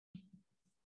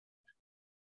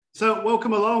So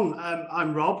welcome along.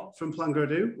 I'm Rob from Plan Grow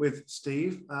Do with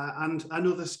Steve and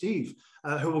another Steve,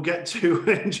 who we'll get to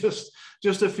in just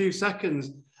a few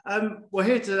seconds. We're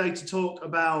here today to talk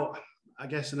about, I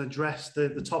guess, and address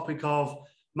the topic of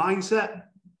mindset,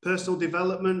 personal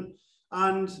development,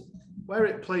 and where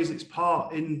it plays its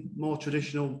part in more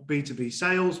traditional B2B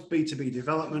sales, B2B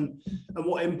development, and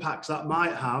what impacts that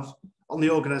might have on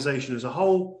the organization as a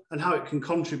whole, and how it can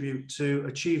contribute to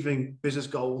achieving business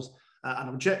goals and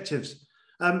objectives.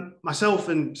 Myself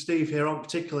and Steve here aren't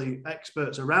particularly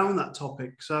experts around that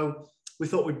topic, so we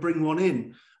thought we'd bring one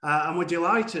in. And we're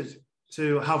delighted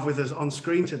to have with us on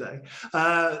screen today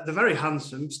the very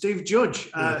handsome Steve Judge,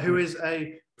 who is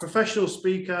a professional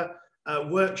speaker,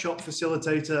 workshop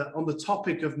facilitator on the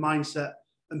topic of mindset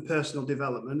and personal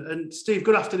development. And Steve,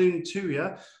 good afternoon to you.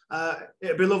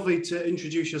 It'd be lovely to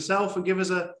introduce yourself and give us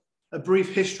a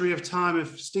brief history of time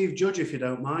of Steve Judge, if you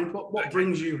don't mind. What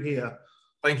brings you here?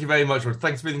 Thank you very much, Rod.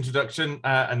 Thanks for the introduction,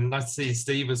 and nice to see you,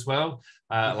 Steve, as well.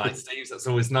 Like Steve, that's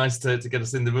always nice to get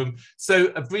us in the room. So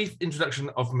a brief introduction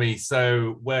of me.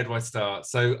 So where do I start?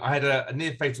 So I had a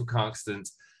near fatal car accident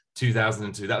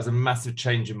 2002. That was a massive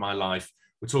change in my life.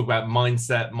 We talk about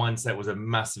mindset. Mindset was a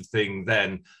massive thing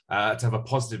then, to have a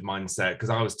positive mindset, because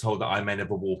I was told that I may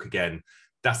never walk again.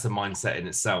 That's a mindset in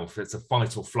itself. It's a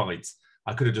fight or flight.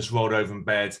 I could have just rolled over in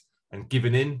bed and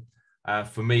given in.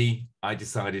 For me, I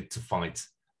decided to fight,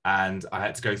 and I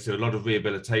had to go through a lot of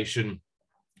rehabilitation,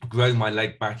 growing my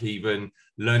leg back even,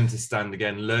 learning to stand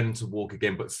again, learning to walk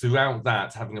again. But throughout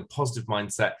that, having a positive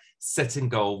mindset, setting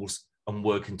goals and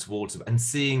working towards them and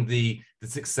seeing the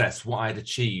success, what I had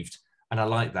achieved. And I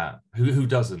like that. Who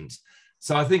doesn't?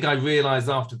 So I think I realized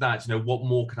after that, what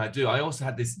more can I do? I also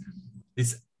had this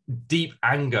deep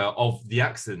anger of the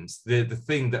accidents, the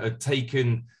thing that had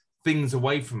taken things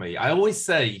away from me. I always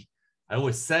said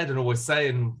and always say,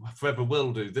 and forever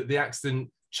will do, that the accident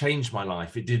changed my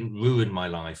life. It didn't ruin my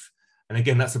life. And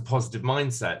again, that's a positive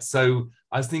mindset. So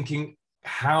I was thinking,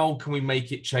 how can we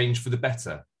make it change for the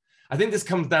better? I think this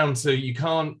comes down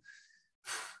to,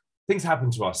 things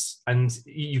happen to us, and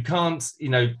you can't,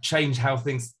 change how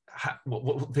things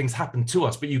what things happen to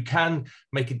us, but you can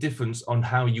make a difference on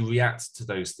how you react to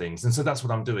those things. And so that's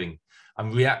what I'm doing.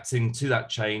 I'm reacting to that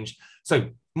change. So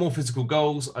more physical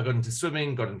goals. I got into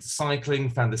swimming, got into cycling,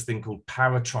 found this thing called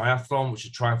para triathlon, which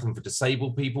is triathlon for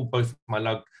disabled people. Both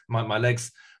my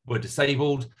legs were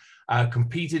disabled.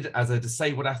 Competed as a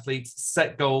disabled athlete,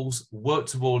 set goals, worked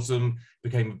towards them,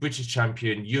 became a British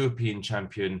champion, European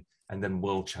champion, and then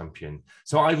world champion.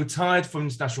 So I retired from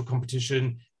international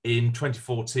competition in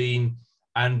 2014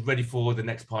 and ready for the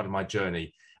next part of my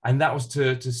journey. And that was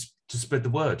to spread the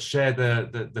word, share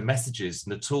the messages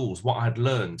and the tools, what I'd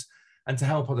learned, and to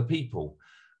help other people.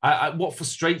 What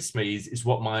frustrates me is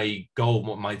what my goal,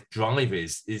 what my drive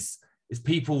is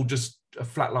people just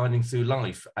flatlining through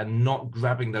life and not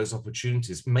grabbing those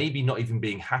opportunities, maybe not even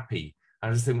being happy. And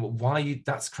I just think, well,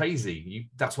 that's crazy.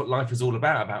 That's what life is all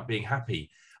about being happy.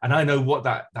 And I know what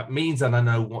that means, and I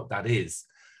know what that is.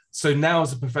 So now,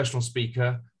 as a professional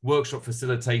speaker, workshop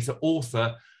facilitator,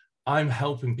 author, I'm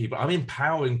helping people. I'm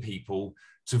empowering people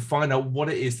to find out what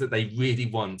it is that they really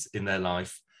want in their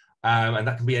life. And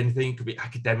that can be anything. It could be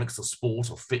academics or sport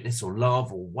or fitness or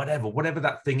love or whatever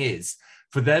that thing is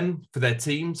for them, for their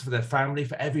teams, for their family,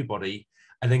 for everybody.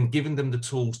 And then giving them the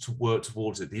tools to work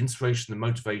towards it, the inspiration, the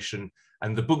motivation.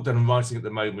 And the book that I'm writing at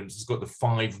the moment has got the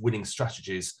 5 winning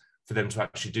strategies for them to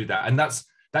actually do that. And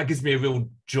that gives me a real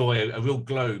joy, a real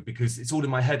glow, because it's all in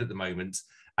my head at the moment.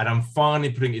 And I'm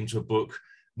finally putting it into a book.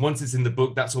 Once it's in the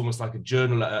book, that's almost like a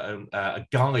journal, a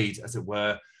guide, as it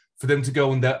were, for them to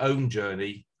go on their own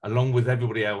journey along with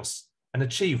everybody else and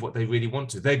achieve what they really want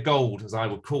to. Their gold, as I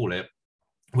would call it,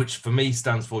 which for me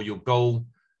stands for your goal,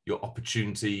 your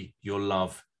opportunity, your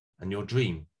love, and your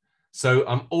dream. So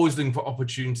I'm always looking for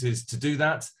opportunities to do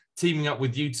that. Teaming up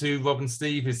with you two, Rob and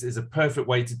Steve, is a perfect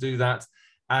way to do that.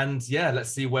 And yeah, let's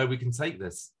see where we can take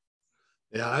this.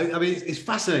 Yeah, I mean, it's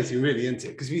fascinating, really, isn't it?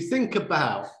 Because if you think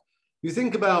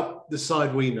about the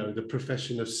side we know, the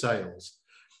profession of sales,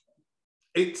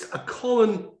 it's a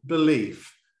common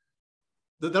belief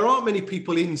that there aren't many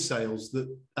people in sales that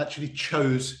actually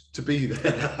chose to be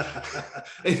there.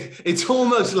 It's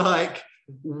almost like,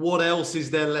 what else is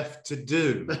there left to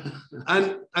do?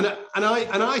 And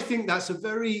I think that's a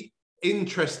very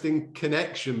interesting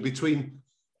connection between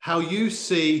how you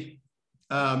see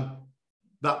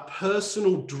that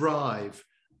personal drive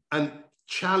and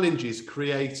challenges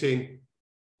creating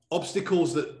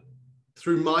obstacles that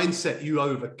through mindset you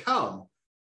overcome.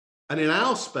 And in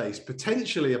our space,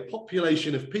 potentially a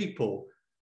population of people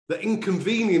that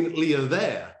inconveniently are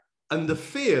there And the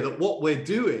fear that what we're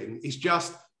doing is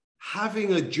just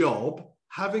having a job,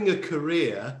 having a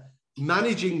career,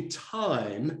 managing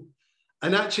time,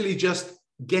 and actually just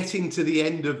getting to the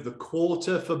end of the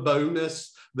quarter for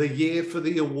bonus, the year for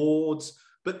the awards.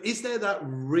 But is there that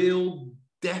real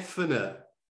definite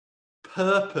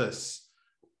purpose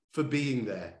for being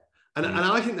there? And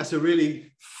I think that's a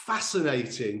really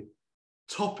fascinating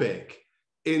topic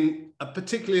in a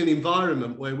particularly an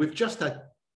environment where we've just had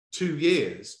 2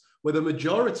 years where the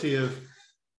majority of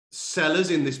sellers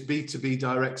in this B2B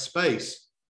direct space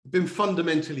have been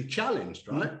fundamentally challenged,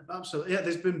 right? Absolutely. Yeah,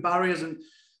 there's been barriers. And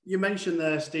you mentioned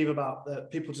there, Steve, about that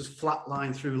people just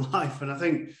flatline through life. And I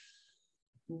think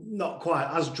not quite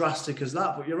as drastic as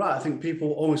that, but you're right. I think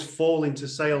people almost fall into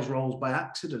sales roles by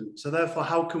accident. So therefore,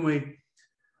 how can we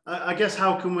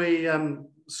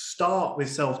start with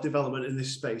self-development in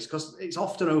this space? Because it's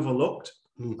often overlooked.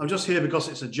 I'm just here because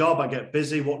it's a job. I get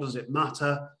busy. What does it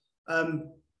matter?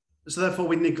 So therefore,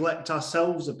 we neglect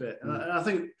ourselves a bit. And I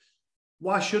think,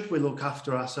 why should we look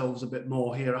after ourselves a bit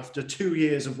more here after 2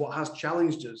 years of what has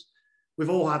challenged us? We've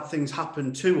all had things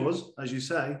happen to us, as you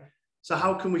say. So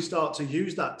how can we start to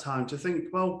use that time to think,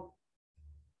 well,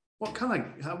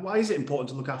 why is it important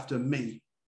to look after me?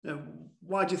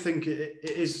 Why do you think it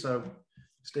is so,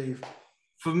 Steve?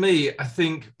 For me, I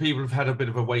think people have had a bit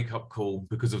of a wake-up call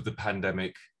because of the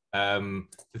pandemic. The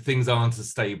things aren't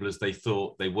as stable as they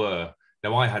thought they were.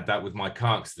 Now, I had that with my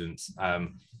car accident.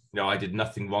 I did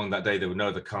nothing wrong that day. There were no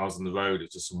other cars on the road.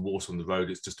 It's just some water on the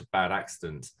road. It's just a bad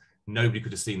accident. Nobody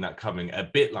could have seen that coming. A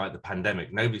bit like the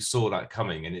pandemic. Nobody saw that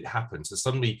coming, and it happened. So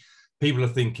suddenly people are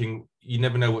thinking, you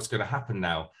never know what's going to happen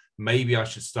now. Maybe I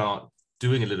should start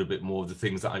doing a little bit more of the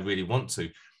things that I really want to.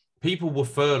 People were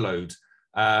furloughed.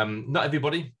 Not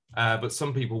everybody, but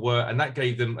some people were, and that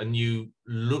gave them a new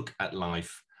look at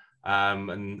life.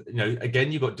 And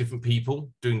again, you've got different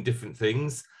people doing different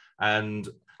things. And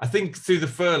I think through the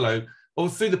furlough or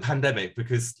through the pandemic,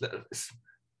 because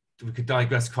we could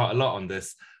digress quite a lot on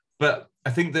this, but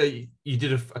I think that you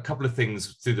did a couple of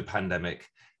things through the pandemic.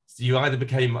 So you either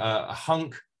became a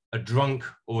hunk, a drunk,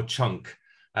 or a chunk.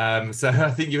 So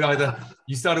I think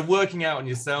you started working out on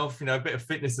yourself, a bit of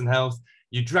fitness and health.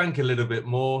 You drank a little bit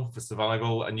more for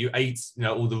survival, and you ate,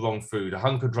 all the wrong food, a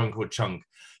hunk, a drunk, or a chunk.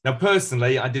 Now,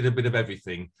 personally, I did a bit of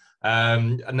everything.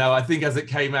 Now, I think as it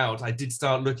came out, I did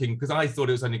start looking, because I thought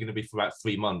it was only going to be for about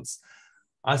 3 months.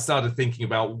 I started thinking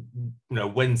about,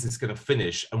 when's this going to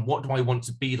finish, and what do I want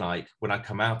to be like when I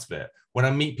come out of it? When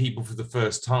I meet people for the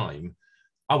first time,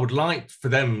 I would like for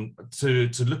them to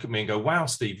look at me and go, wow,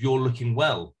 Steve, you're looking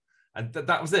well. And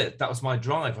that was it. That was my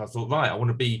drive. I thought, right, I want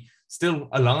to be still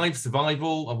alive,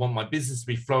 survival. I want my business to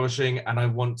be flourishing, and I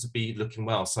want to be looking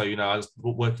well. So, I was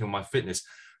working on my fitness,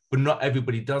 but not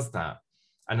everybody does that.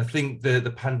 And I think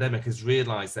the pandemic has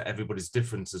realized that everybody's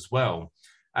different as well.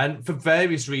 And for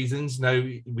various reasons,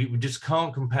 we just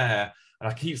can't compare. And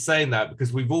I keep saying that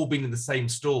because we've all been in the same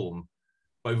storm,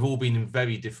 but we've all been in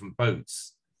very different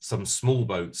boats. Some small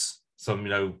boats, some,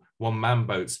 one-man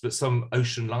boats, but some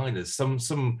ocean liners, some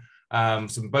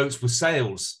boats with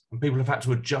sails, and people have had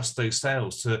to adjust those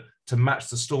sails to match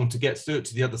the storm, to get through it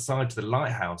to the other side, to the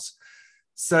lighthouse.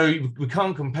 So we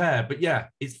can't compare, but yeah,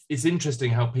 it's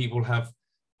interesting how people have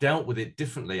dealt with it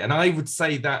differently. And I would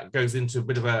say that goes into a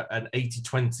bit of an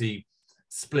 80-20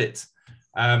 split.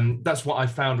 That's what I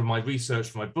found in my research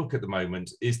for my book at the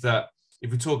moment, is that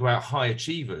if we talk about high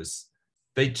achievers,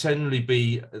 they're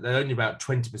only about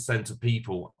 20% of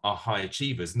people are high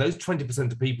achievers. And those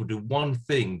 20% of people do one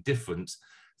thing different.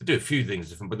 They do a few things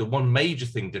different, but the one major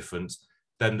thing different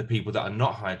than the people that are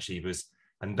not high achievers,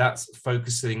 and that's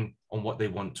focusing on what they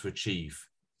want to achieve.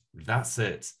 That's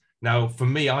it. Now, for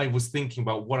me, I was thinking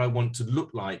about what I want to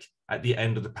look like at the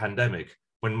end of the pandemic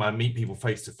when I meet people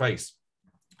face to face.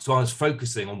 So I was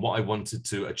focusing on what I wanted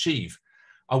to achieve.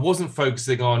 I wasn't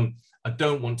focusing on, I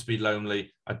don't want to be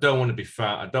lonely. I don't want to be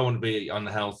fat. I don't want to be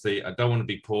unhealthy. I don't want to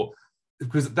be poor.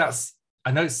 Because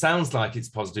I know it sounds like it's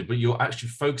positive, but you're actually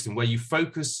focusing. Where your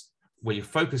focus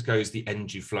goes, the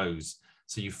energy flows.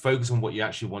 So you focus on what you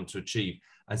actually want to achieve.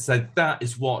 And so that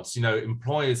is what,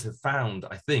 employers have found,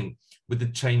 I think, with the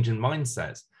change in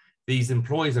mindset. These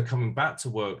employees are coming back to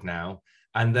work now,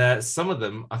 and some of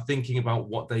them are thinking about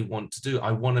what they want to do.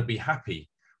 I want to be happy.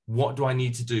 What do I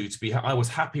need to do to be happy? I was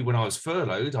happy when I was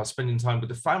furloughed. I was spending time with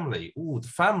the family. Oh, the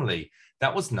family,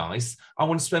 that was nice. I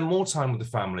want to spend more time with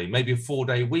the family, maybe a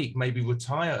 4-day week, maybe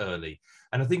retire early.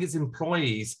 And I think it's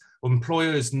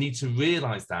employers need to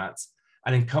realize that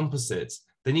and encompass it.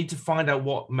 They need to find out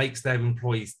what makes their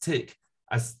employees tick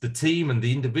as the team and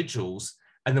the individuals,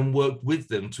 and then work with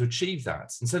them to achieve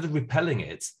that. Instead of repelling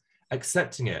it,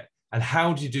 accepting it. And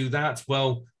how do you do that?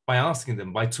 Well, by asking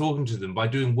them, by talking to them, by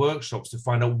doing workshops to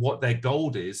find out what their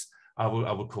goal is, I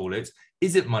would call it.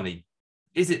 Is it money?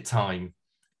 Is it time?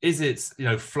 Is it,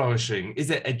 flourishing? Is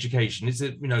it education? Is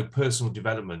it, personal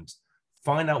development?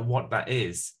 Find out what that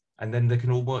is, and then they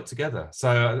can all work together.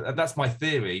 So that's my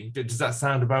theory. Does that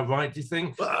sound about right, do you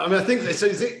think? Well, I mean, I think so.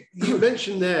 You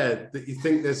mentioned there that you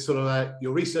think there's sort of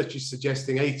your research is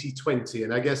suggesting 80-20,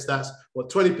 and I guess that's what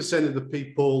 20% of the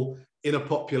people in a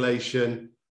population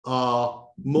are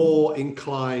more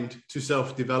inclined to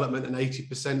self-development and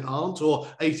 80% aren't, or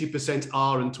 80%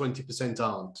 are and 20%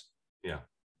 aren't. Yeah.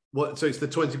 So it's the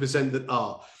 20% that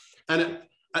are. And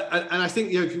I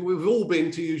think, if we've all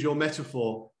been, to use your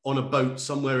metaphor, on a boat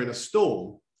somewhere in a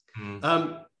storm.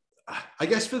 I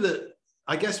guess for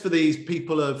these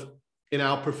people in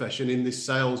our profession, in this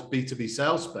B2B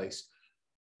sales space,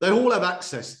 they all have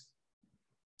access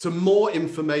to more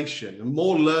information and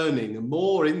more learning and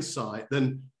more insight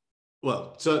than,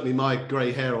 well, certainly my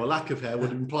grey hair or lack of hair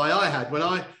would imply I had when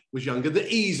I was younger. The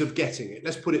ease of getting it,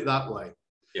 let's put it that way.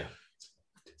 Yeah.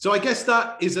 So I guess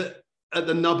that is at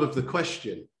the nub of the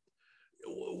question.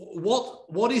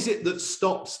 What is it that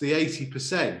stops the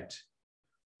 80%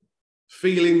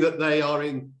 feeling that they are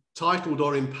entitled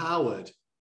or empowered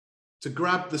to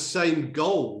grab the same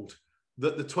gold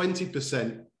that the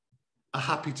 20% are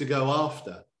happy to go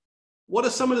after? What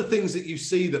are some of the things that you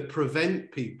see that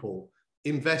prevent people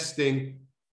investing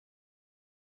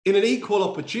in an equal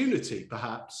opportunity,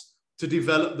 perhaps, to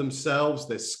develop themselves,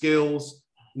 their skills,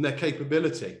 and their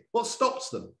capability? What stops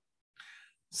them?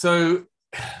 So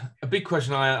a big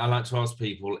question I like to ask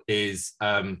people is,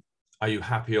 are you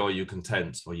happy or are you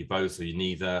content? Or are you both, or you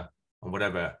neither, or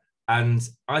whatever? And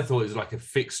I thought it was like a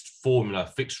fixed formula,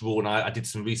 fixed rule. And I did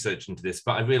some research into this,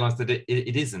 but I realized that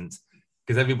it isn't,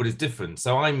 because everybody's different.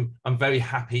 So I'm very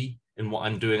happy in what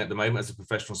I'm doing at the moment as a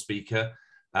professional speaker,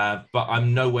 but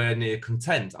I'm nowhere near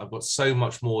content. I've got so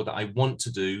much more that I want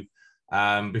to do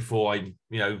before I,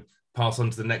 pass on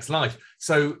to the next life.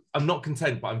 So I'm not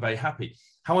content, but I'm very happy.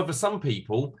 However, some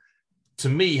people, to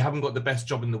me, haven't got the best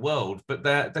job in the world, but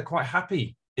they're quite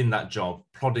happy in that job,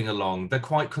 plodding along. They're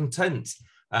quite content,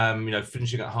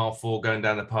 finishing at 4:30, going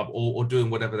down the pub, or doing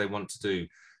whatever they want to do.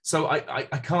 So I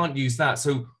can't use that.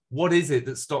 So what is it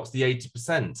that stops the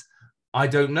 80%? I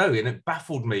don't know, and it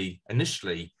baffled me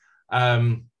initially.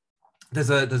 There's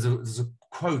a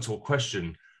quote or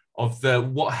question of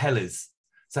what hell is.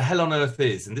 So hell on earth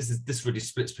is, and this really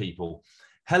splits people.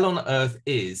 Hell on earth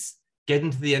is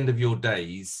getting to the end of your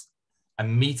days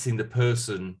and meeting the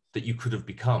person that you could have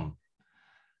become.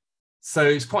 So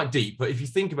it's quite deep, but if you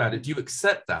think about it, do you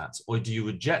accept that or do you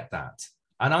reject that?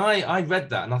 And I read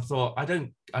that and I thought, I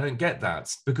don't get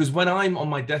that, because when I'm on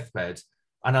my deathbed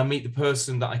and I meet the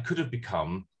person that I could have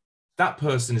become, that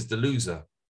person is the loser.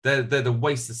 They're the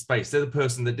waste of space. They're the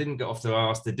person that didn't get off their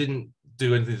ass. They didn't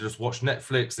do anything. They just watched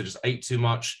Netflix. They just ate too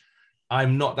much.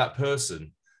 I'm not that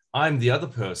person. I'm the other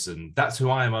person. That's who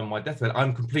I am on my deathbed.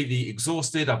 I'm completely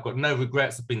exhausted. I've got no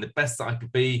regrets. I've been the best that I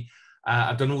could be.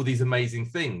 I've done all these amazing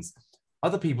things.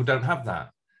 Other people don't have that.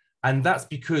 And that's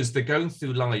because they're going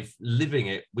through life living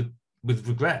it with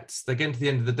regrets. They're getting to the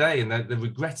end of the day and they're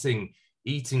regretting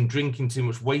eating, drinking too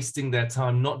much, wasting their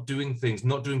time, not doing things,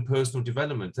 not doing personal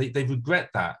development. They regret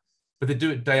that, but they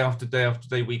do it day after day after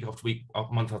day, week after week,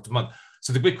 month after month.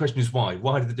 So the big question is why?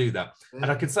 Why do they do that? Yeah.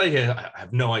 And I can say here, I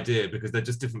have no idea, because they're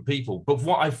just different people. But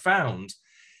what I found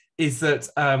is that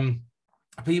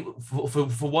people,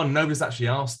 for one, nobody's actually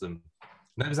asked them.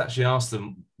 Nobody's actually asked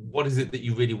them, what is it that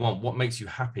you really want? What makes you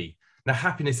happy? Now,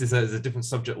 happiness is a different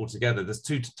subject altogether. There's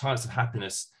two types of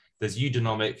happiness. There's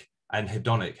eudaimonic and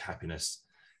hedonic happiness.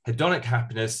 Hedonic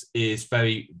happiness is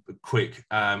very quick.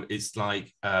 It's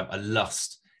like a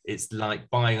lust. It's like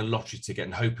buying a lottery ticket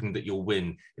and hoping that you'll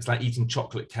win. It's like eating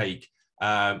chocolate cake,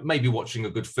 maybe watching a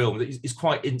good film. It's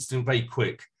quite instant, very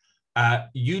quick.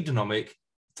 Eudaimonic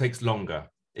takes longer.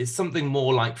 It's something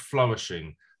more like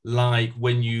flourishing, like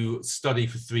when you study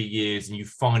for 3 years and you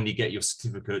finally get your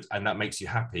certificate and that makes you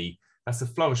happy. That's a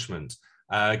flourishment.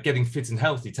 Getting fit and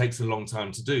healthy takes a long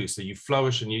time to do. So you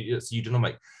flourish and it's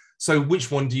eudaimonic. So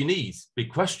which one do you need?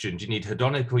 Big question. Do you need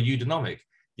hedonic or eudaimonic?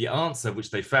 The answer,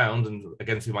 which they found, and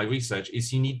again through my research,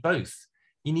 is you need both.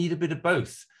 You need a bit of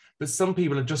both. But some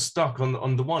people are just stuck on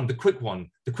the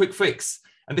quick fix.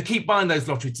 And they keep buying those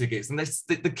lottery tickets and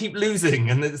they keep losing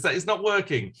and it's not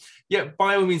working. Yeah,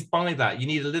 by all means, buy that. You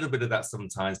need a little bit of that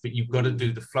sometimes, but you've got to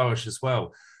do the flourish as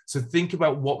well. So think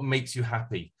about what makes you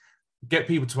happy. Get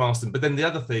people to ask them. But then the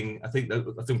other thing I think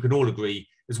we can all agree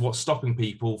is what's stopping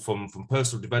people from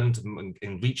personal development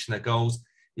and reaching their goals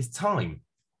is time.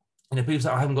 people say,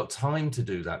 I haven't got time to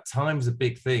do that. Time is a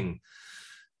big thing.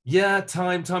 Yeah,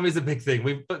 time is a big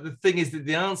thing. But the thing is that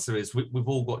the answer is we've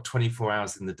all got 24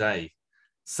 hours in the day.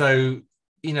 So,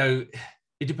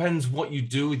 it depends what you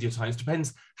do with your time. It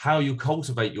depends how you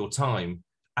cultivate your time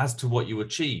as to what you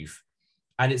achieve.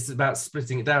 And it's about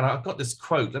splitting it down. I've got this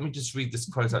quote. Let me just read this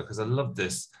quote out because I love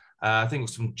this. I think it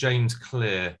was from James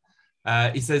Clear.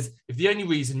 He says, if the only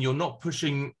reason you're not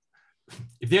pursuing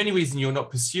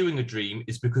a dream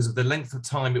is because of the length of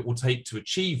time it will take to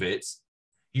achieve it,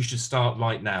 you should start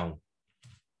right now.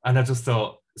 And I just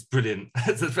thought, it's brilliant.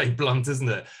 It's very blunt, isn't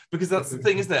it? Because that's the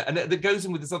thing, isn't it? And it goes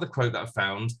in with this other quote that I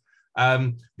found.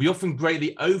 We often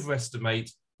greatly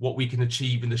overestimate what we can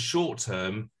achieve in the short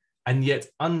term and yet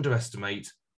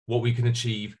underestimate what we can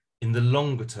achieve in the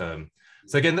longer term.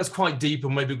 So again, that's quite deep,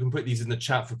 and maybe we can put these in the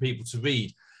chat for people to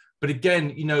read. But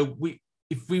again,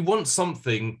 if we want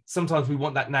something, sometimes we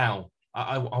want that now.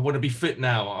 I want to be fit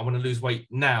now. I want to lose weight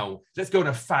now. Let's go on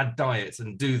a fad diet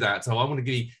and do that. So I want to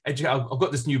be educated. I've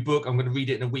got this new book. I'm going to read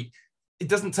it in a week. It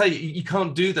doesn't take, you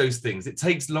can't do those things. It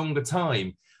takes longer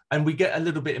time. And we get a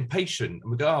little bit impatient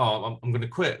and we go, oh, I'm going to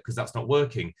quit because that's not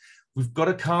working. We've got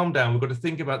to calm down. We've got to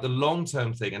think about the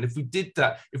long-term thing. And if we did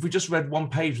that, if we just read one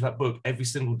page of that book every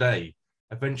single day,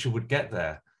 eventually we'd get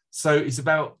there. So it's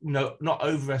about not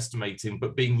overestimating,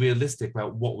 but being realistic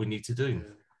about what we need to do.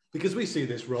 Yeah. Because we see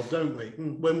this, Rob, don't we?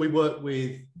 When we work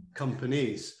with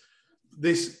companies,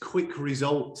 this quick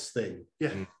results thing.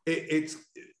 Yeah,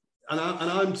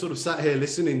 I'm sort of sat here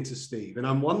listening to Steve, and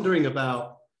I'm wondering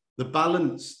about the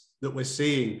balance that we're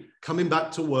seeing coming back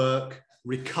to work,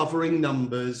 recovering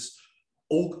numbers.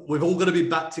 We've all got to be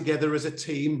back together as a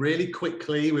team really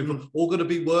quickly. We've all got to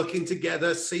be working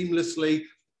together seamlessly,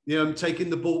 taking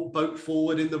the boat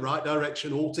forward in the right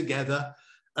direction all together.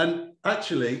 And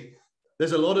actually,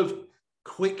 there's a lot of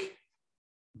quick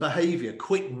behavior,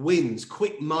 quick wins,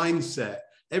 quick mindset.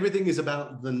 Everything is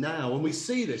about the now. And we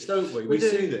see this, don't we? We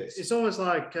see this. It's almost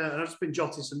like, and I've just been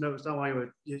jotting some notes down while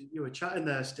you were chatting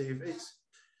there, Steve. It's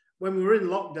when we were in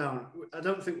lockdown, I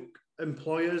don't think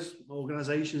employers,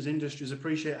 organizations, industries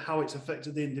appreciate how it's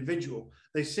affected the individual.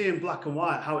 They see in black and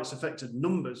white how it's affected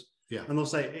numbers. Yeah. And they'll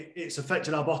say, it's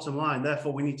affected our bottom line,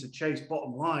 therefore we need to chase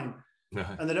bottom line.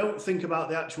 And they don't think about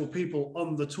the actual people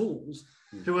on the tools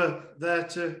who are there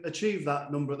to achieve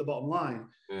that number at the bottom line.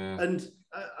 Yeah. And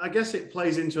I guess it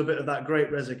plays into a bit of that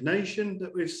great resignation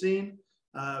that we've seen.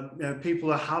 People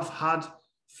have had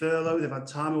furlough, they've had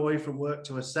time away from work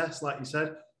to assess. Like you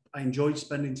said, I enjoyed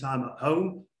spending time at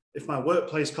home. If my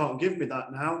workplace can't give me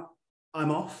that now,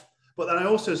 I'm off. But then I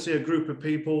also see a group of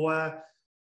people where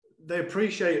they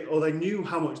appreciate, or they knew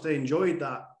how much they enjoyed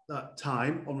that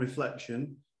time on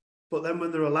reflection. But then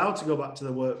when they're allowed to go back to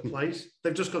the workplace,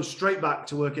 they've just gone straight back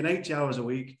to working 80 hours a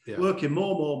week, working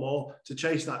more to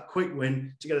chase that quick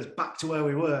win to get us back to where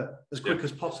we were as quick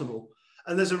as possible.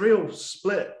 And there's a real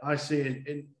split I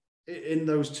see in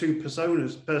those two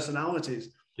personalities.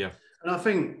 Yeah. And I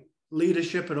think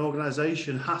leadership and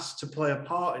organization has to play a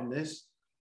part in this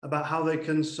about how they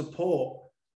can support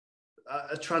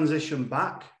a transition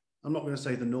back. I'm not going to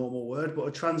say the normal word, but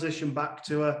a transition back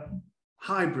to a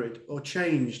hybrid or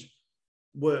changed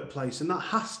workplace. And that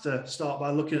has to start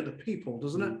by looking at the people,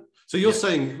 doesn't it? So you're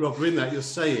saying, Rob, in that you're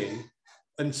saying,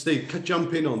 and Steve, could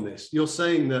jump in on this, you're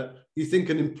saying that you think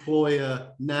an employer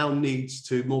now needs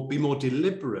to be more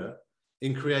deliberate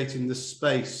in creating the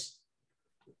space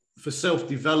for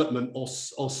self-development or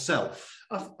self.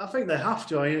 I think they have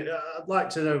to. I'd like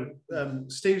to know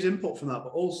Steve's input from that,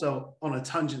 but also on a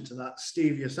tangent to that,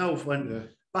 Steve, yourself,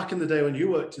 back in the day when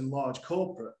you worked in large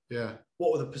corporate,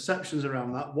 what were the perceptions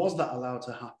around that? Was that allowed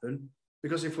to happen?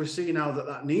 Because if we see now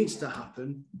that needs to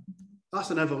happen, that's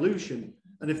an evolution.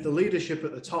 And if the leadership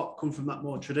at the top come from that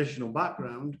more traditional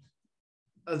background,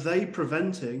 are they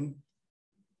preventing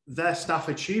their staff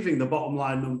achieving the bottom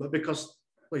line number? Because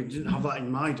you didn't have that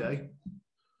in my day.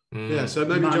 Yeah, so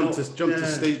maybe jump to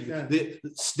Steve. Yeah.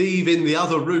 Steve in the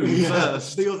other room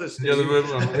first. The other Steve. The other room.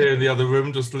 I'm here in the other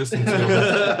room, just listening to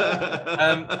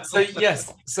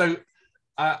you.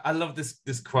 I love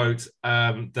this quote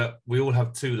that we all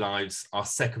have two lives. Our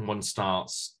second one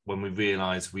starts when we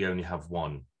realise we only have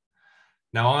one.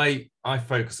 Now, I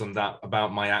focus on that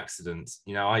about my accident.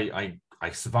 I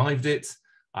survived it.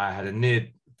 I had a near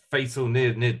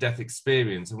death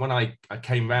experience, and when I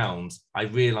came round, I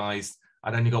realised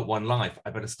I'd only got one life.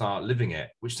 I better start living it,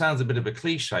 which sounds a bit of a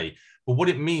cliche, but what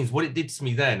it did to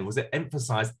me then was it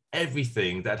emphasized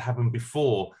everything that had happened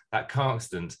before that car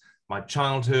accident, my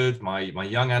childhood, my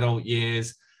young adult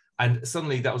years. And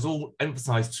suddenly that was all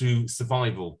emphasized to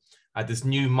survival. I had this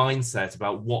new mindset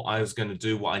about what I was going to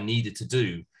do, what I needed to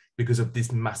do, because of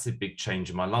this massive big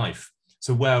change in my life.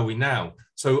 So where are we now?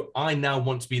 So I now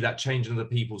want to be that change in other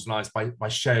people's lives by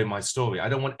sharing my story. I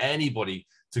don't want anybody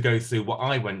to go through what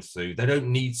I went through. They don't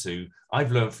need to.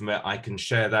 I've learned from it. I can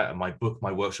share that, and my book,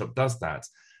 my workshop does that.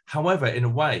 However, in a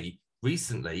way,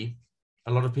 recently,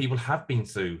 a lot of people have been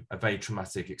through a very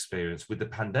traumatic experience with the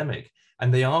pandemic,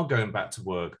 and they are going back to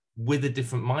work with a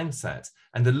different mindset,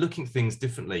 and they're looking at things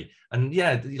differently. And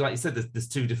yeah, like you said, there's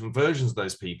two different versions of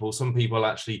those people. Some people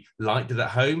actually liked it at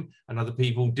home, and other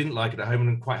people didn't like it at home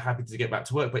and are quite happy to get back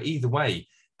to work. But either way,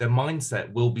 their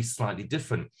mindset will be slightly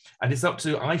different. And it's up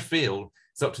to, I feel,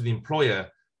 it's up to the employer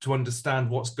to understand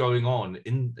what's going on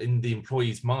in the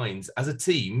employees' minds as a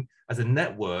team, as a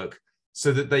network,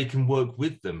 so that they can work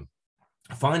with them,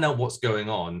 find out what's going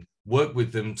on, work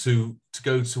with them to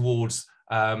go towards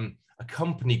a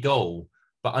company goal,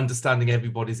 but understanding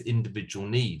everybody's individual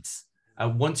needs.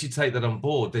 Once you take that on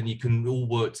board, then you can all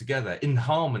work together in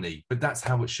harmony, but that's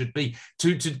how it should be.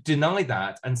 To deny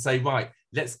that and say, right,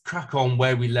 let's crack on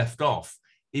where we left off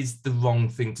is the wrong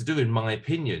thing to do, in my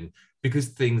opinion, because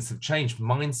things have changed.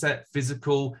 Mindset,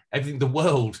 physical, everything, the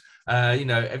world,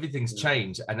 everything's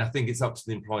changed. And I think it's up to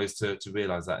the employers to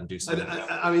realize that and do something.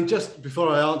 I mean, just before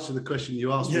I answer the question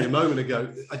you asked me a moment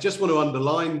ago, I just want to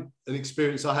underline an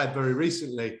experience I had very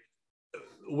recently.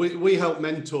 We help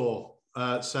mentor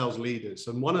sales leaders.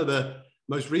 And one of the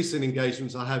most recent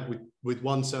engagements I had with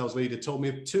one sales leader told me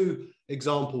of two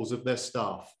examples of their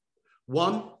staff.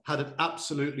 One had an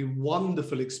absolutely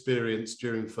wonderful experience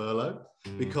during furlough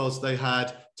because they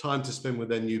had time to spend with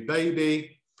their new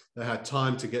baby. They had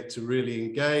time to get to really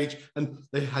engage, and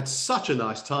they had such a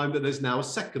nice time that there's now a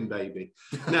second baby.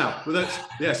 Now,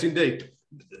 yes, indeed.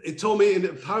 It told me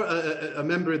a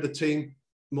member of the team,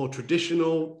 more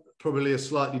traditional, probably a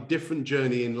slightly different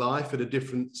journey in life at a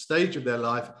different stage of their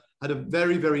life, had a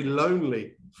very, very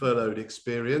lonely furloughed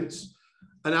experience,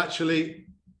 and actually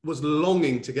was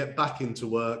longing to get back into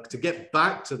work, to get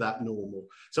back to that normal.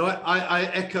 So I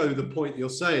echo the point you're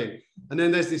saying. And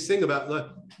then there's this thing about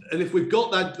and if we've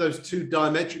got those two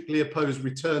diametrically opposed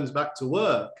returns back to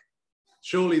work,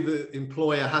 surely the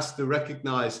employer has to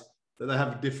recognize that they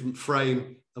have a different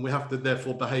frame, and we have to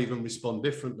therefore behave and respond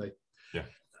differently. Yeah.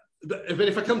 But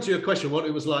if I come to your question, what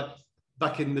it was like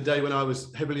back in the day when I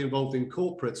was heavily involved in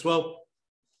corporates, well,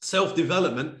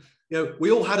 self-development, we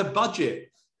all had a budget.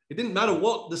 It didn't matter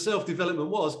what the self-development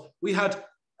was. We had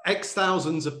X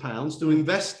thousands of pounds to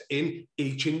invest in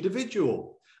each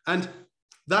individual. And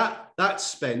that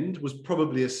spend was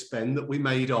probably a spend that we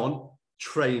made on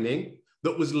training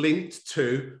that was linked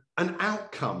to an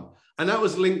outcome. And that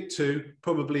was linked to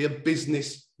probably a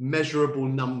business measurable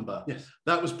number. Yes.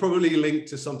 That was probably linked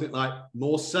to something like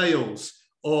more sales,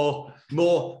 or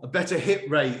a better hit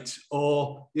rate,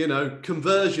 or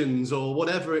conversions, or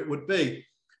whatever it would be.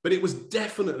 But it was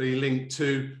definitely linked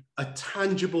to a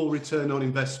tangible return on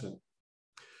investment.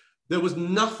 There was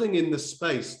nothing in the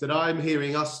space that I'm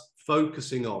hearing us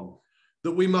focusing on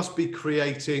that we must be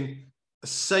creating a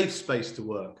safe space to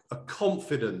work, a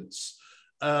confidence,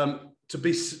 to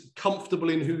be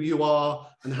comfortable in who you are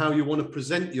and how you want to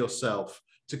present yourself,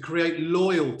 to create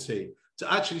loyalty,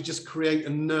 to actually just create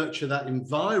and nurture that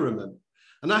environment.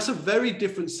 And that's a very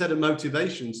different set of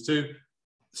motivations to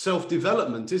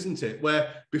self-development, isn't it?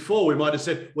 Where before we might have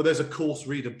said, well, there's a course,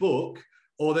 read a book,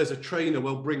 or there's a trainer,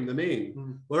 we'll bring them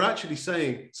in. We're actually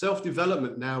saying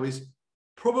self-development now is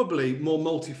probably more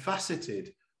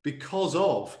multifaceted because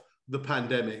of the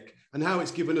pandemic and how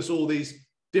it's given us all these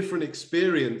different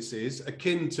experiences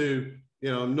akin to,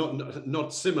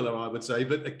 not similar, I would say,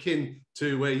 but akin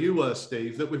to where you were,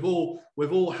 Steve, that we've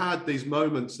all had these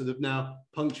moments that have now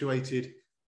punctuated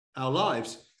our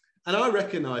lives. And I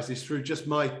recognize this through just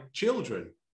my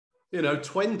children,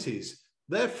 20s,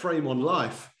 their frame on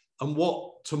life and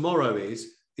what tomorrow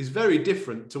is very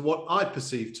different to what I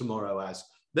perceive tomorrow as.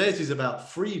 Theirs is about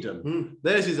freedom.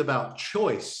 Theirs is about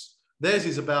choice. Theirs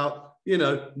is about,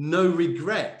 no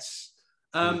regrets.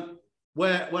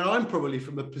 Where I'm probably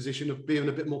from a position of being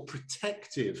a bit more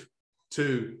protective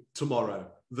to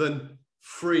tomorrow than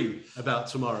free about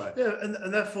tomorrow. Yeah,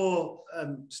 and therefore,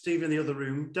 Steve in the other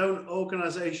room, don't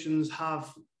organizations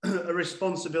have a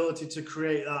responsibility to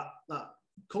create that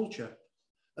culture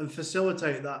and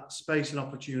facilitate that space and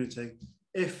opportunity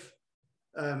if,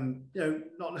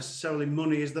 not necessarily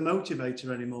money is the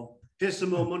motivator anymore. Here's some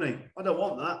more money. I don't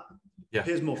want that. Yeah.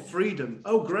 Here's more freedom.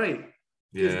 Oh, great.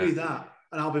 Give me that.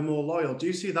 And I'll be more loyal. Do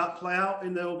you see that play out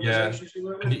in the organizations you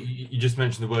work with? You just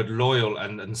mentioned the word loyal,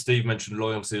 and Steve mentioned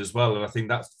loyalty as well. And I think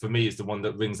that, for me, is the one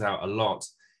that rings out a lot,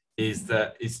 is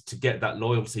to get that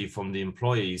loyalty from the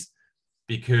employees,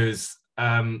 because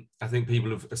I think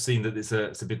people have seen that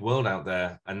it's a big world out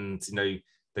there, and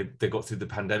they got through the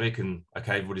pandemic, and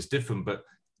okay, everybody's different, but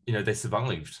they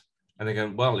survived. And they're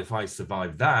going, well, if I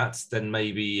survived that, then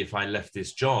maybe if I left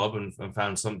this job and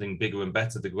found something bigger and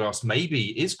better, the grass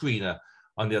maybe is greener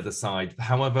on the other side.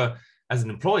 However, as an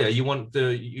employer, you want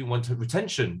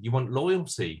retention, you want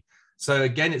loyalty. So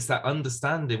again, it's that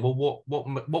understanding. Well,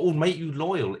 what will make you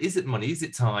loyal? Is it money? Is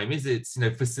it time? Is it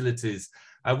facilities?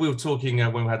 We were talking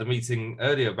when we had a meeting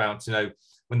earlier about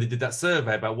when they did that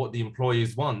survey about what the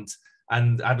employees want.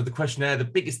 And out of the questionnaire, the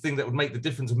biggest thing that would make the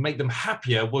difference and make them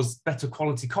happier was better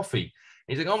quality coffee.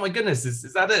 And he's like, oh my goodness,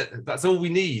 is that it? That's all we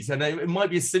need. And it might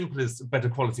be as simple as better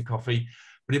quality coffee,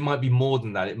 but it might be more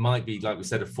than that. It might be, like we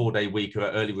said, a 4-day week or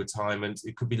early retirement.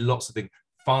 It could be lots of things.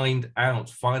 Find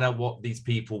out what these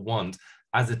people want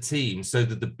as a team so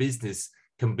that the business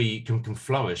can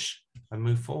flourish and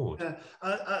move forward. Yeah,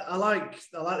 I like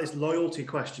this loyalty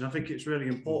question. I think it's really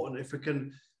important. If we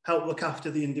can help look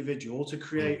after the individual to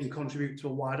create and contribute to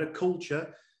a wider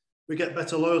culture, we get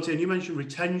better loyalty. And you mentioned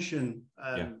retention,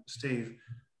 Steve.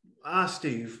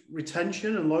 Steve,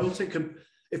 retention and loyalty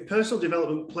if personal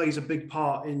development plays a big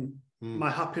part in my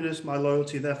happiness, my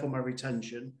loyalty, therefore my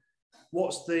retention,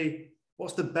 what's the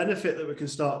benefit that we can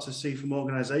start to see from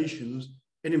organizations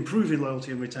in improving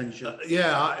loyalty and retention?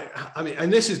 I mean,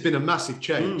 and this has been a massive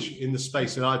change in the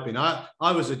space that I've been. I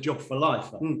was a job for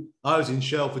life. I was in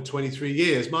Shell for 23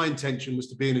 years. My intention was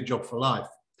to be in a job for life.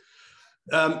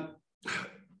 The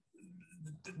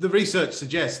research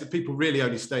suggests that people really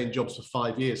only stay in jobs for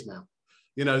 5 years now.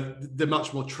 They're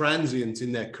much more transient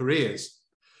in their careers.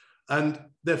 And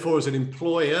therefore, as an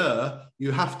employer,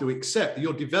 you have to accept that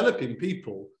you're developing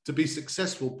people to be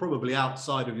successful, probably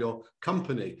outside of your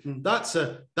company. That's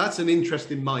an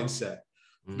interesting mindset,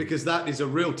 because that is a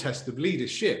real test of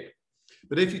leadership.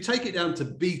 But if you take it down to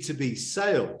B2B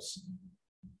sales,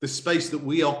 the space that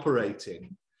we operate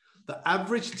in, the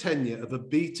average tenure of a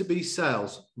B2B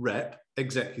sales rep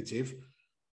executive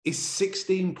is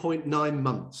 16.9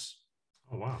 months.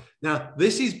 Oh, wow. Now,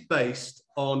 this is based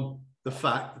on the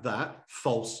fact that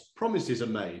false promises are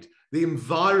made. The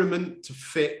environment to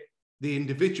fit the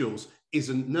individuals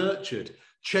isn't nurtured.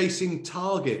 Chasing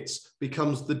targets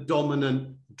becomes the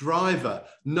dominant driver.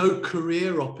 No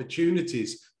career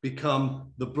opportunities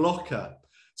become the blocker.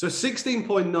 So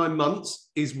 16.9 months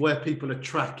is where people are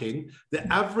tracking.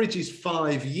 The average is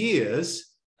 5 years.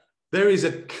 There is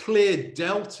a clear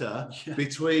delta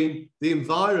between the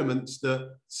environments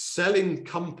that selling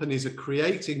companies are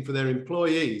creating for their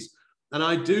employees. And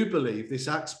I do believe this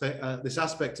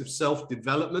aspect of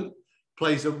self-development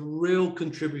plays a real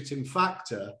contributing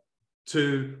factor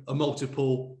to a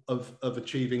multiple of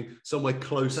achieving somewhere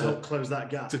closer. To help close that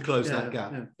gap. To close that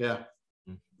gap, yeah.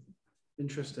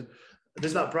 Interesting.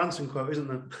 There's that Branson quote, isn't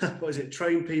there? What is it?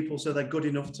 Train people so they're good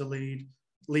enough to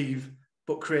leave,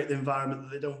 but create the environment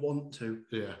that they don't want to.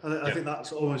 Yeah. I think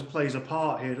that almost plays a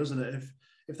part here, doesn't it?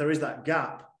 If there is that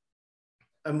gap,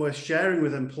 and we're sharing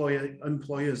with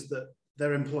employers that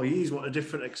their employees want a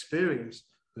different experience.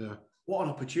 Yeah. What an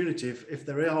opportunity if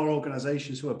there are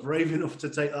organizations who are brave enough to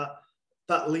take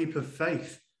that leap of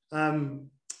faith.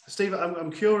 Steve,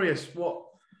 I'm curious what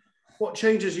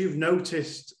changes you've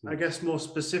noticed, I guess more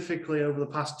specifically over the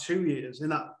past 2 years in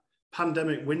that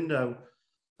pandemic window,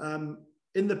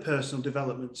 in the personal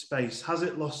development space. Has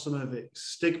it lost some of its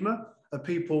stigma? Are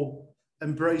people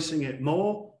embracing it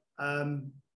more?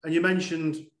 And you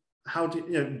mentioned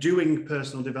doing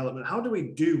personal development. How do we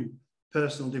do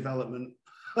personal development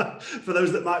for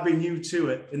those that might be new to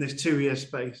it in this 2-year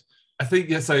space? I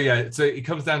think, so it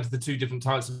comes down to the two different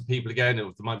types of people again.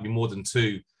 There might be more than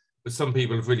two, but some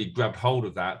people have really grabbed hold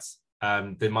of that.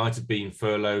 They might have been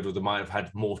furloughed, or they might have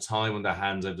had more time on their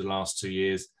hands over the last 2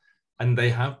 years, and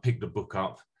they have picked the book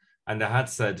up and they had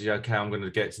said, okay, I'm going to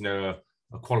get a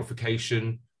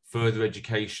qualification, further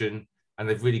education, and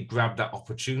they've really grabbed that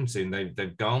opportunity and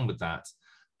they've gone with that.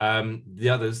 The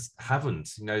others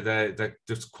haven't. They're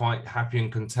just quite happy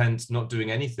and content not doing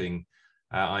anything,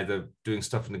 either doing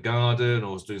stuff in the garden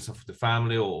or doing stuff with the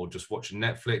family or just watching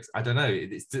Netflix. I don't know.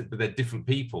 But they're different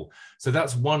people. So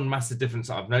that's one massive difference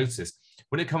that I've noticed.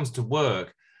 When it comes to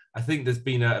work, I think there's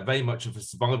been a very much of a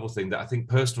survival thing that I think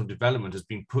personal development has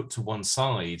been put to one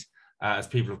side as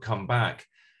people have come back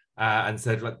and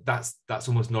said, like, that's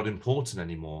almost not important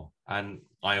anymore. And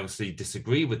I obviously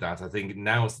disagree with that. I think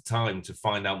now is the time to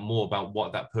find out more about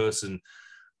what that person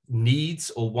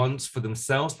needs or wants for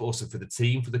themselves, but also for the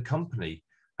team, for the company.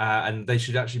 And they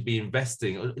should actually be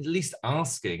investing, or at least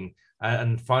asking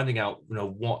and finding out,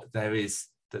 what there is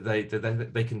that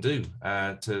they can do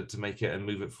to make it and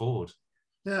move it forward.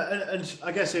 Yeah, and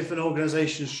I guess if an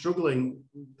organisation is struggling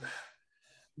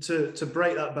to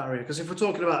break that barrier, because if we're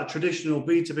talking about a traditional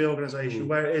B2B organisation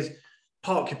where it is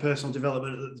park your personal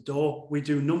development at the door, we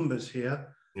do numbers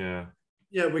here. Yeah.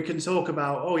 Yeah, we can talk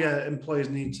about, oh yeah, employers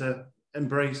need to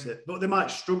embrace it, but they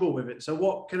might struggle with it. So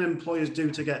what can employers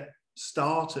do to get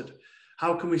started?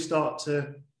 How can we start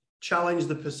to challenge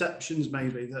the perceptions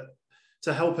maybe that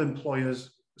to help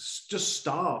employers just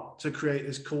start to create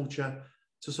this culture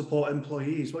to support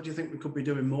employees? What do you think we could be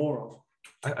doing more of?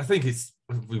 I think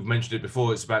we've mentioned it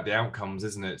before, it's about the outcomes,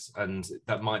 isn't it? And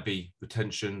that might be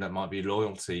retention, that might be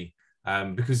loyalty,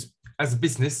 because as a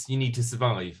business, you need to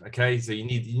survive, okay? So you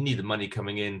need the money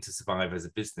coming in to survive as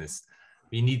a business.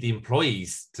 But you need the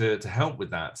employees to help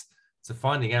with that. So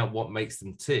finding out what makes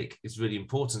them tick is really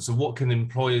important. So what can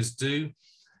employers do?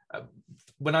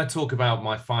 When I talk about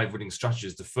my 5 winning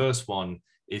strategies, the first one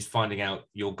is finding out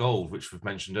your goal, which we've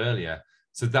mentioned earlier.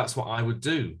 So that's what I would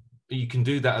do. You can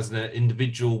do that as an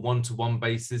individual one-to-one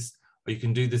basis, or you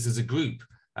can do this as a group,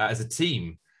 as a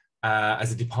team,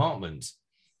 as a department.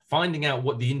 Finding out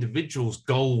what the individual's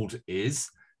goal is,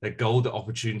 their goal, their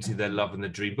opportunity, their love and their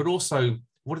dream, but also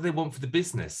what do they want for the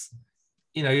business?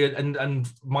 You know, and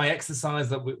my exercise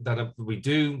that we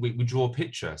do, we draw a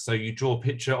picture. So you draw a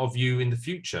picture of you in the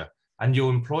future and your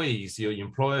employees, your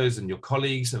employers and your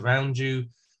colleagues around you.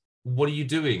 What are you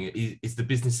doing? Is the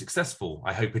business successful?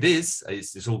 I hope it is.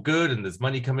 It's all good and there's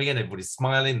money coming in. Everybody's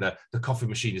smiling. The coffee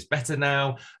machine is better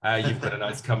now. You've got a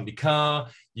nice company car.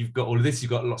 You've got all of this. You've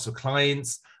got lots of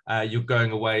clients. You're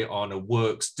going away on a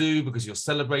works do because you're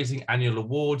celebrating annual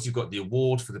awards. You've got the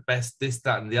award for the best, this,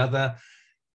 that, and the other.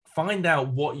 Find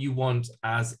out what you want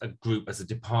as a group, as a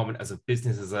department, as a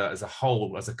business, as a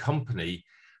whole, as a company.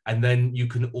 And then you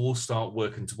can all start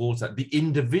working towards that. The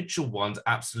individual ones,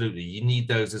 absolutely, you need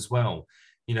those as well.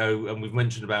 You know, and we've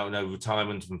mentioned about, you know,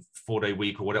 retirement and 4-day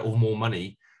week or whatever, or more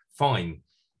money, fine.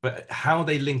 But how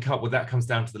they link up, well, that comes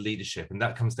down to the leadership, and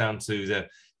that comes down to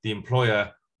the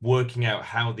employer working out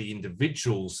how the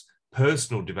individual's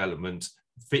personal development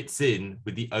fits in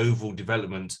with the overall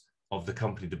development of the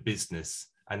company, the business,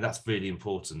 and that's really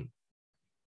important.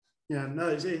 Yeah, no,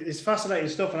 it's fascinating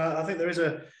stuff, and I think there's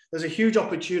a huge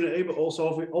opportunity, but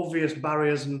also obvious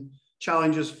barriers and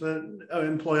challenges for an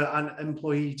employer and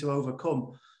employee to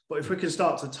overcome. But if we can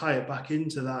start to tie it back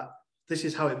into that, this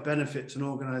is how it benefits an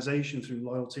organisation through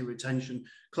loyalty, retention,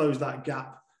 close that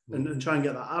gap, and try and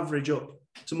get that average up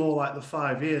to more like the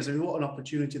 5 years. I mean, what an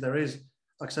opportunity there is,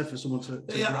 like I said, for someone to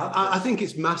grab. I think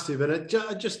it's massive, and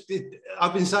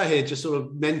I've been sat here just sort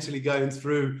of mentally going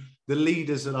through the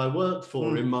leaders that I worked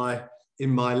for in my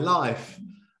life.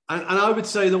 And I would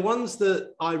say the ones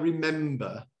that I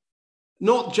remember,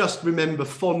 not just remember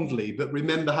fondly, but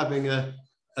remember having an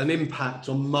impact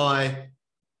on me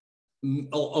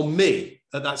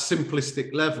at that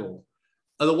simplistic level,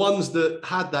 are the ones that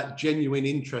had that genuine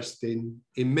interest in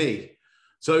me.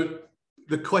 So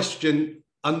the question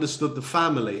understood the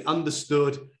family,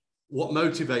 understood what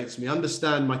motivates me,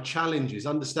 understand my challenges,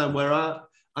 understand where I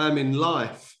am in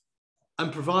life,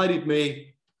 and provided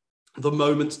me the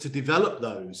moments to develop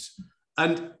those.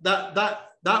 And that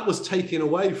was taken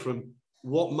away from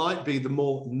what might be the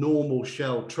more normal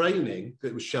Shell training,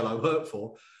 that was Shell I worked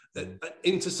for,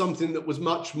 into something that was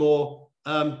much more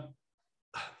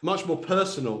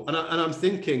personal. And I'm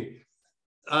thinking,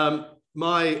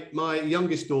 my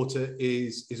youngest daughter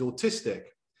is autistic,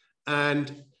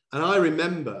 and I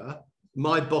remember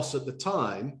my boss at the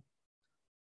time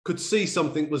could see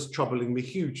something was troubling me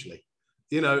hugely,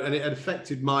 you know, and it had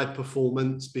affected my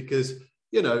performance because,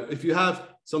 you know, if you have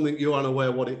something you're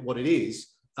unaware what it is,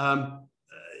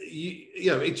 you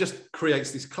know, it just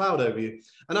creates this cloud over you.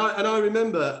 And I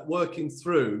remember working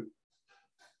through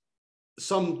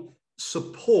some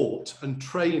support and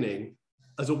training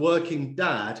as a working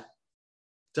dad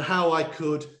to how I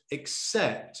could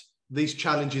accept these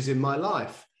challenges in my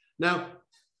life. Now,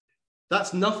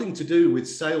 that's nothing to do with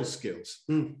sales skills.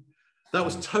 That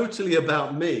was totally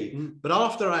about me. But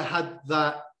after I had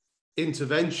that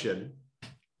intervention,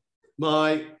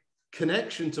 my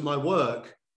connection to my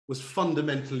work was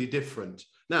fundamentally different.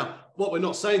 Now, what we're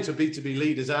not saying to B2B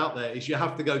leaders out there is you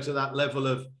have to go to that level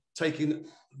of taking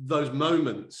those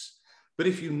moments. But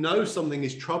if you know something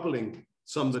is troubling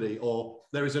somebody or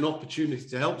there is an opportunity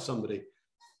to help somebody,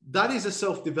 that is a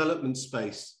self-development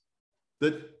space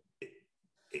that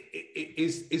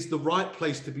is the right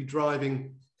place to be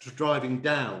driving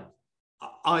down,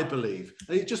 I believe.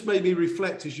 And it just made me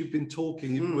reflect as you've been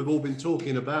talking, we've all been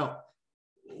talking about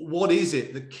what is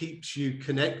it that keeps you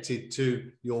connected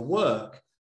to your work.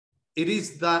 It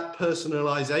is that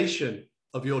personalization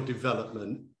of your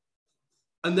development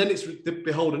And then it's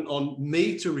beholden on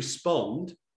me to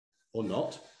respond or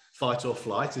not, fight or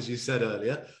flight, as you said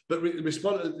earlier, but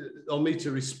respond on me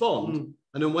to respond.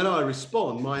 And then when I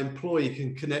respond, my employee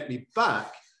can connect me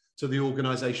back to the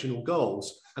organizational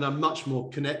goals, and I'm much more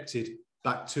connected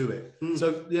back to it.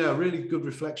 So yeah, really good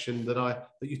reflection that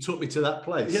you took me to that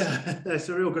place. Yeah, it's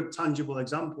a real good tangible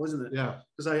example, isn't it? Yeah.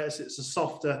 Because I guess it's a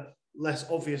softer, less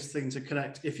obvious thing to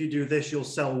connect. If you do this, you'll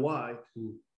sell Y.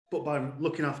 But by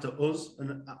looking after us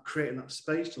and creating that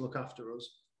space to look after us,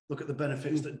 look at the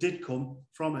benefits that did come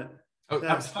from it. Oh,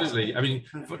 yeah, absolutely. I mean,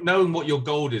 knowing what your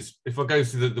goal is, if I go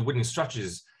through the winning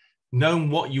strategies, knowing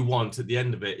what you want at the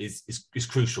end of it is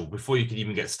crucial before you can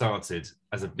even get started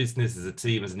as a business, as a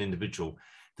team, as an individual.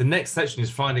 The next section is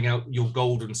finding out your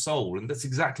golden soul. And that's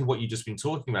exactly what you've just been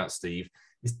talking about, Steve,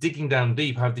 is digging down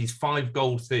deep, have these 5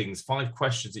 gold things, 5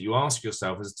 questions that you ask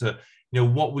yourself as to,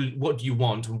 what do you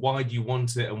want and why do you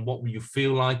want it? And what will you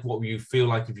feel like? What will you feel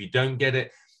like if you don't get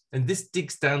it? And this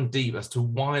digs down deep as to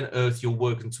why on earth you're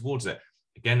working towards it.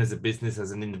 Again, as a business,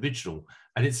 as an individual.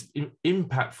 And it's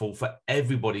impactful for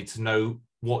everybody to know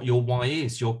what your why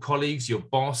is, your colleagues, your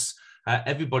boss,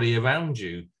 everybody around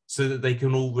you, so that they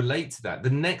can all relate to that. The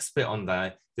next bit on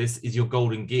this is your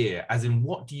golden gear, as in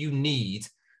what do you need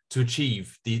to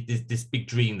achieve this big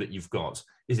dream that you've got?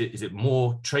 Is it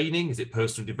more training? Is it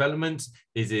personal development?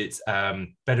 Is it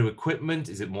better equipment?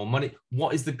 Is it more money?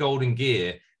 What is the golden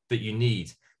gear that you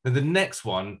need? Then the next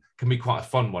one can be quite a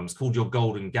fun one. It's called your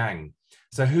golden gang.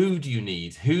 So who do you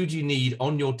need? Who do you need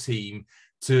on your team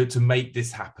to make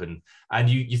this happen? And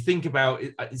you think about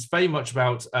it, it's very much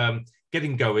about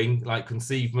getting going, like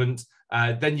conceivement.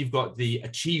 Then you've got the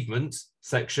achievement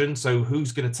section. So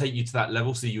who's going to take you to that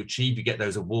level? So you achieve, you get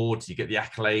those awards, you get the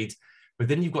accolade. But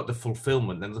then you've got the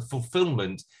fulfillment. And the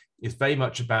fulfillment is very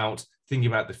much about thinking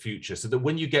about the future, so that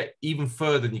when you get even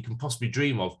further than you can possibly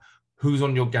dream of, who's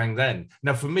on your gang then?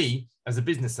 Now, for me, as a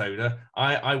business owner,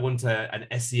 I want an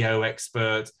SEO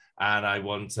expert, and I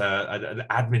want an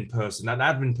admin person. An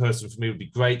admin person for me would be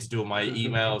great to do all my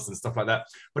emails and stuff like that.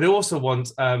 But I also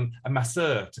want a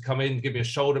masseur to come in, give me a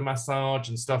shoulder massage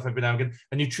and stuff every now and again,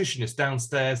 a nutritionist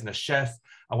downstairs and a chef.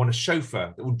 I want a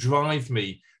chauffeur that will drive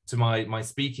me to my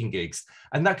speaking gigs.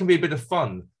 And that can be a bit of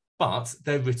fun, but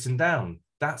they're written down.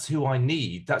 That's who I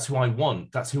need. That's who I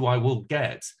want. That's who I will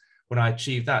get when I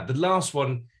achieve that. The last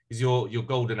one is your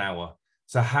golden hour.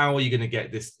 So how are you going to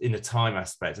get this in a time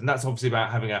aspect? And that's obviously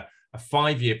about having a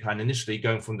 5-year plan initially,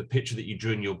 going from the picture that you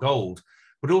drew in your gold.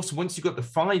 But also once you've got the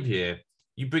 5-year,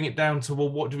 you bring it down to, well,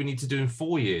 what do we need to do in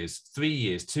 4 years, 3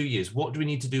 years, 2 years? What do we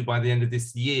need to do by the end of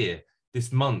this year,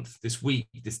 this month, this week,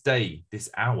 this day, this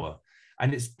hour?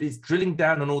 And it's drilling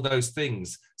down on all those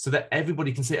things so that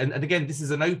everybody can see. And again, this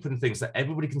is an open thing, so that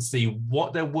everybody can see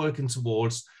what they're working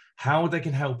towards, how they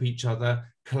can help each other,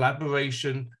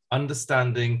 collaboration,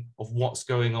 understanding of what's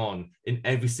going on in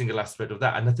every single aspect of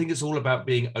that. And I think it's all about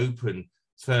being open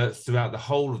throughout the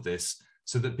whole of this,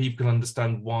 so that people can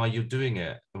understand why you're doing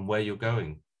it and where you're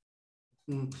going.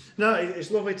 No,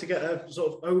 it's lovely to get a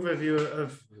sort of overview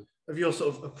of your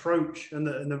sort of approach and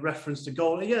the reference to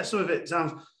goal. And yeah, some of it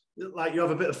sounds like you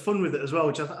have a bit of fun with it as well,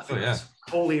 which I think is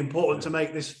wholly important to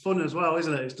make this fun as well,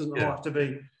 isn't it? It doesn't all have to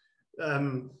be,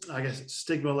 I guess,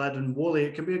 stigma-led and woolly.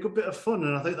 It can be a good bit of fun.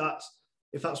 And I think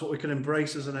if that's what we can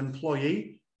embrace as an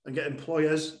employee and get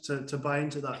employers to buy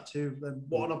into that too, then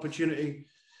what an opportunity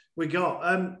we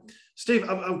got. Steve,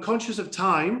 I'm conscious of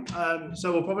time,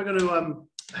 so we're probably going to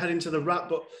head into the wrap,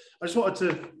 but I just wanted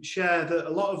to share that a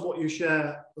lot of what you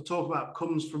share or talk about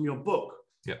comes from your book.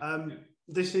 Yeah.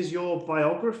 This is your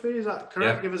biography, is that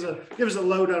correct? Yeah. Give us a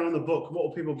lowdown on the book. What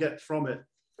will people get from it?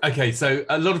 Okay, so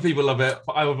a lot of people love it,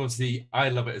 but I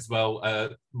love it as well.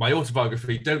 My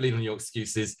autobiography, Don't Lean on Your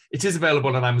Excuses. It is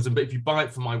available on Amazon, but if you buy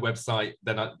it from my website,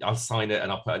 then I'll sign it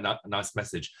and I'll put a nice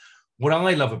message. What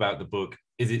I love about the book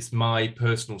is it's my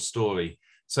personal story.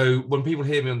 So when people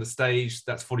hear me on the stage,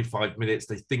 that's 45 minutes.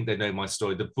 They think they know my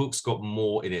story. The book's got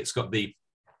more in it. It's got the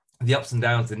ups and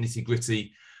downs, the nitty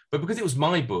gritty. But because it was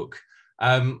my book,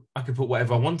 I can put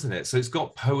whatever I want in it. So it's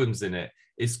got poems in it.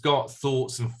 It's got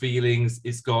thoughts and feelings.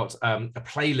 It's got a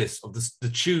playlist of the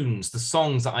tunes, the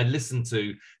songs that I listen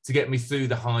to get me through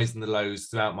the highs and the lows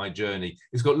throughout my journey.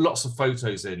 It's got lots of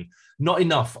photos in. Not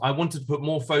enough. I wanted to put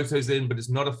more photos in, but it's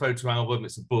not a photo album.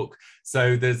 It's a book.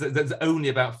 So there's only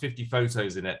about 50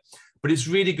 photos in it. But it's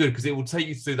really good because it will take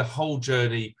you through the whole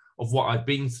journey of what I've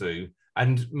been through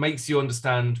and makes you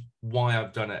understand why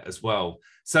I've done it as well.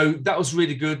 So that was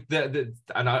really good.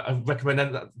 And I recommend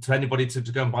that to anybody to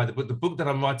go and buy the book. The book that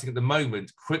I'm writing at the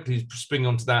moment, quickly springing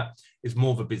onto that, is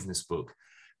more of a business book.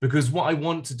 because what I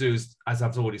want to do is, as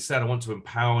I've already said, I want to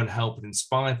empower and help and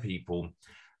inspire people.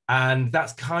 And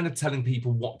that's kind of telling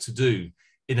people what to do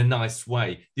in a nice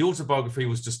way. The autobiography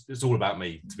was just, it's all about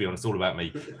me, to be honest, all about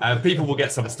me. People will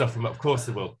get some stuff from it, of course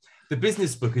they will. The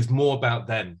business book is more about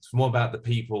them. It's more about the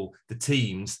people, the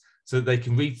teams, so that they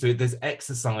can read through it. There's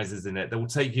exercises in it that will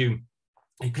take you,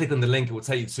 you click on the link, it will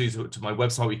take you to my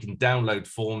website where you can download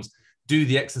forms, do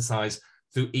the exercise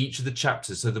through each of the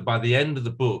chapters, so that by the end of the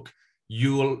book,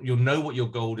 you'll know what your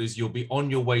goal is, you'll be on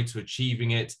your way to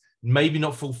achieving it, maybe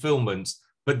not fulfillment,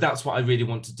 but that's what I really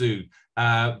want to do.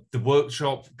 The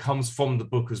workshop comes from the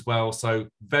book as well, so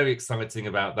very exciting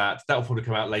about that. That'll probably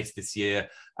come out later this year.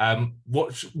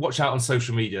 Watch out on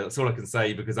social media. That's all I can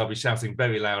say, because I'll be shouting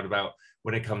very loud about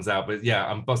when it comes out. But yeah,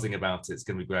 I'm buzzing about it. It's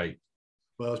going to be great.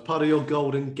 Well, as part of your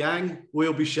golden gang,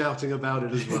 we'll be shouting about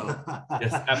it as well.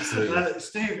 Yes, absolutely.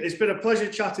 Steve, it's been a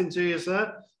pleasure chatting to you,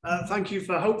 sir. Thank you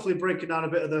for hopefully breaking down a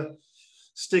bit of the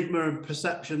stigma and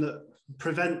perception that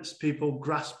prevents people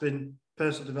grasping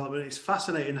personal development. It's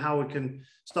fascinating how we can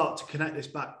start to connect this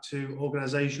back to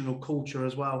organizational culture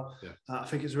as well. Yeah. I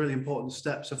think it's a really important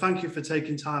step. So thank you for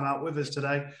taking time out with us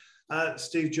today.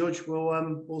 Steve Judge,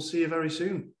 we'll see you very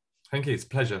soon. Thank you. It's a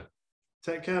pleasure.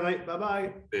 Take care, mate.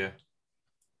 Bye-bye. See ya.